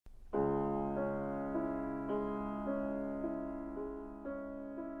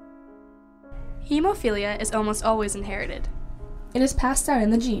Hemophilia is almost always inherited. It is passed down in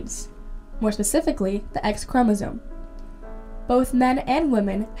the genes, more specifically the X chromosome. Both men and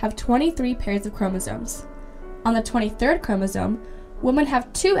women have 23 pairs of chromosomes. On the 23rd chromosome, women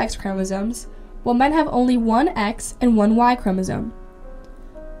have 2 X chromosomes, while men have only 1 X and 1 Y chromosome.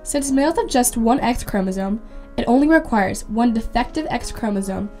 Since males have just 1 X chromosome, it only requires 1 defective X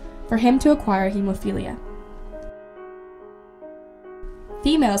chromosome for him to acquire hemophilia.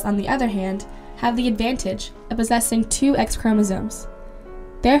 Females, on the other hand, have the advantage of possessing 2 X chromosomes.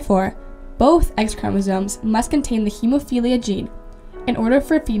 Therefore, both X chromosomes must contain the hemophilia gene in order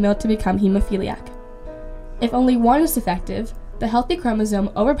for a female to become hemophiliac. If only one is defective, the healthy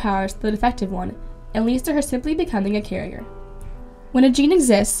chromosome overpowers the defective one and leads to her simply becoming a carrier. When a gene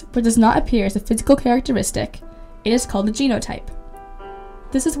exists but does not appear as a physical characteristic, it is called a genotype.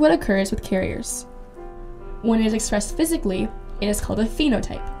 This is what occurs with carriers. When it is expressed physically, it is called a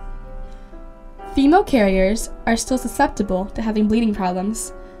phenotype. Female carriers are still susceptible to having bleeding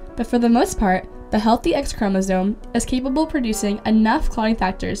problems, but for the most part, the healthy X chromosome is capable of producing enough clotting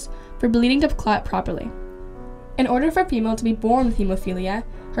factors for bleeding to clot properly. In order for a female to be born with hemophilia,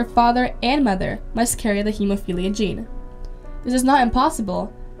 her father and mother must carry the hemophilia gene. This is not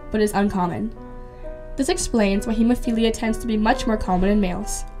impossible, but is uncommon. This explains why hemophilia tends to be much more common in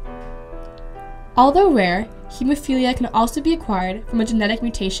males. Although rare, hemophilia can also be acquired from a genetic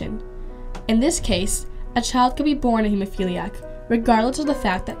mutation. In this case, a child could be born a hemophiliac, regardless of the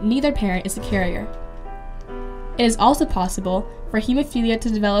fact that neither parent is a carrier. It is also possible for hemophilia to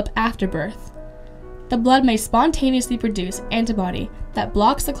develop after birth. The blood may spontaneously produce antibody that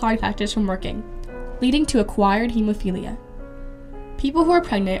blocks the clotting factors from working, leading to acquired hemophilia. People who are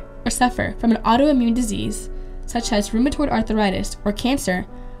pregnant or suffer from an autoimmune disease, such as rheumatoid arthritis or cancer,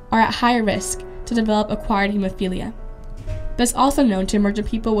 are at higher risk to develop acquired hemophilia. But is also known to emerge in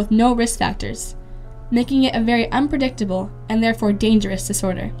people with no risk factors, making it a very unpredictable and therefore dangerous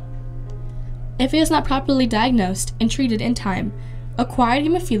disorder. If it is not properly diagnosed and treated in time, acquired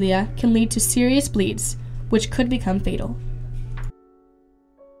hemophilia can lead to serious bleeds, which could become fatal.